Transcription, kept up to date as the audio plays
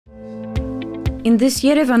In this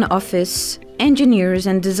Yerevan office, engineers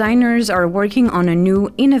and designers are working on a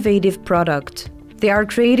new, innovative product. They are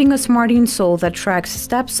creating a smart insole that tracks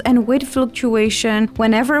steps and weight fluctuation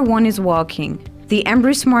whenever one is walking. The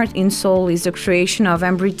Embry Smart insole is a creation of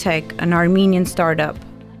Embry Tech, an Armenian startup.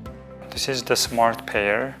 This is the smart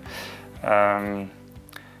pair.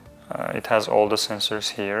 It has all the sensors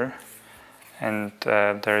here. And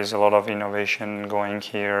there is a lot of innovation going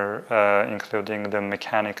here, including the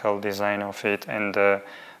mechanical design of it and the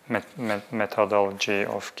methodology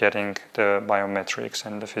of getting the biometrics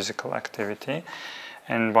and the physical activity.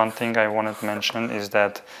 And one thing I wanted to mention is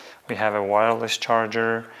that we have a wireless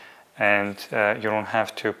charger, and you don't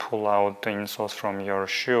have to pull out the insoles from your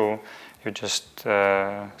shoe. You just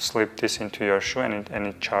slip this into your shoe and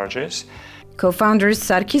it charges. Co-founders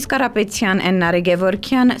Sarkis Karapetyan and Nare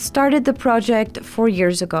Gevorkian started the project 4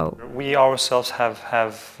 years ago. We ourselves have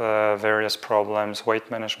various problems,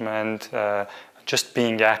 weight management, just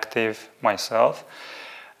being active myself.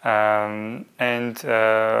 And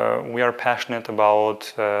we are passionate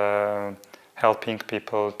about helping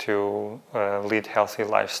people to lead healthy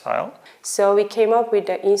lifestyle. So we came up with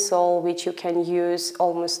the insole which you can use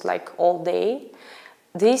almost like all day.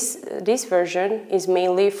 This version is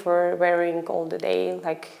mainly for wearing all the day,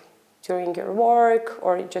 like during your work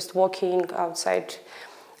or just walking outside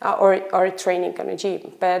or training in a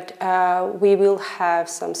gym. But we will have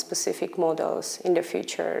some specific models in the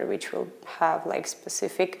future which will have like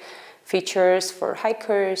specific features for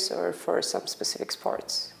hikers or for some specific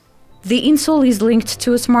sports. The insole is linked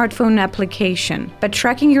to a smartphone application, but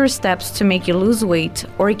tracking your steps to make you lose weight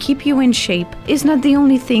or keep you in shape is not the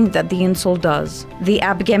only thing that the insole does. The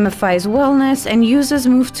app gamifies wellness and uses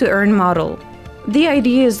move-to-earn model. The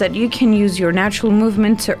idea is that you can use your natural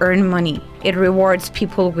movement to earn money. It rewards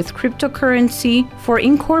people with cryptocurrency for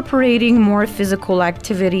incorporating more physical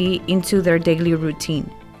activity into their daily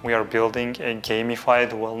routine. We are building a gamified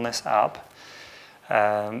wellness app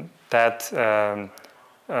that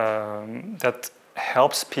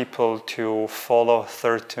helps people to follow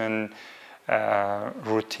certain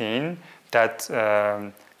routine that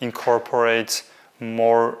incorporates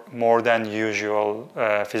more than usual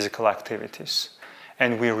physical activities.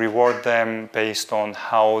 And we reward them based on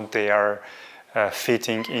how they are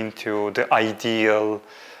fitting into the ideal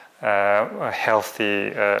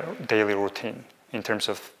healthy daily routine in terms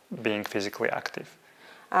of being physically active.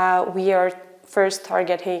 We are first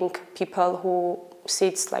targeting people who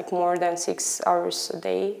sits like more than 6 hours a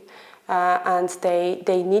day, and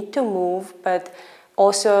they need to move, but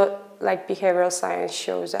also like behavioral science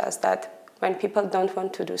shows us that when people don't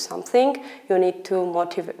want to do something, you need to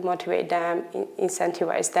motivate them,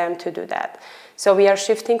 incentivize them to do that. So we are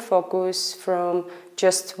shifting focus from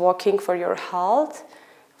just walking for your health,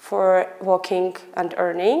 for walking and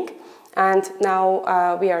earning, and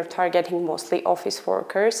now we are targeting mostly office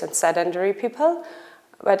workers and sedentary people.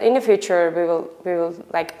 But in the future, we will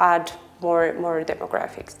like add more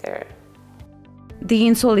demographics there. The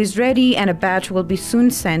insole is ready and a batch will be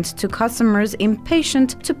soon sent to customers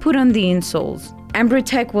impatient to put on the insoles. Embry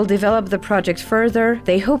Tech will develop the project further.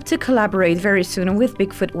 They hope to collaborate very soon with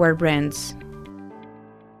big footwear brands.